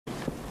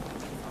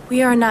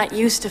We are not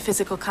used to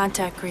physical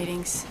contact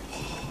greetings.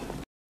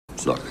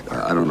 Look,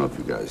 I don't know if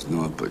you guys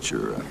know it, but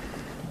you're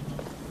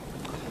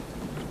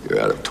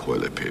out of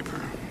toilet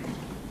paper.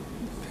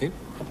 Paper?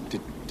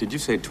 Did you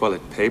say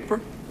toilet paper?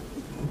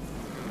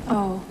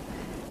 Oh,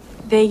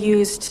 they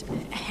used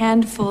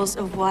handfuls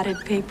of wadded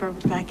paper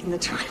back in the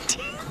 20s.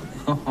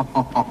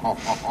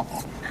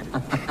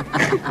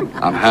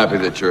 I'm happy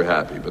that you're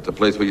happy, but the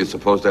place where you're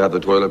supposed to have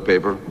the toilet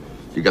paper,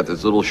 you got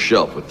this little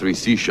shelf with 3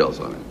 seashells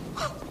on it.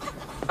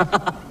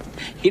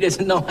 He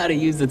doesn't know how to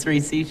use the 3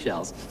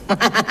 seashells. I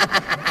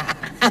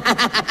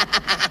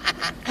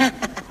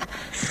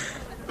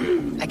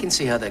can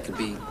see how that could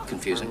be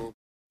confusing.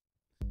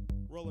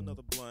 Roll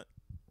another blunt.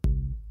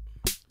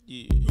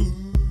 Yeah.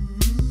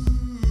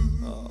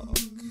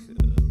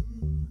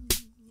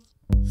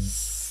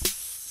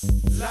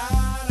 La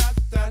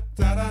da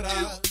da da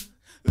da.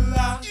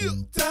 La da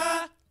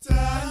da.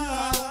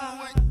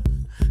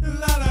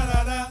 La da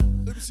da da.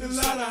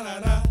 La da da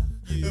da.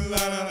 La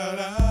da da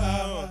da.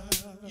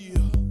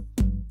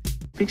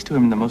 Speaks to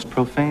him in the most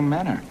profane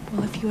manner.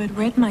 Well, if you had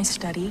read my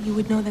study, you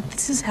would know that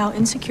this is how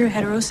insecure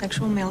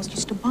heterosexual males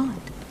used to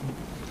bond.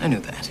 I knew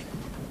that.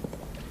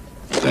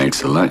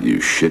 Thanks a lot, you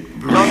shit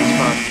You are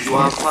fine. You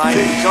are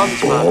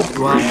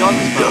fine.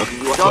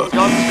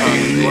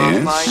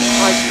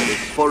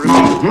 For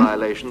repeated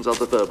violations of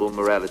the verbal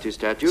morality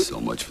statute. So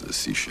much for the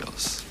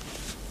seashells.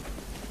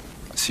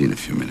 See you in a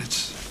few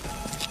minutes.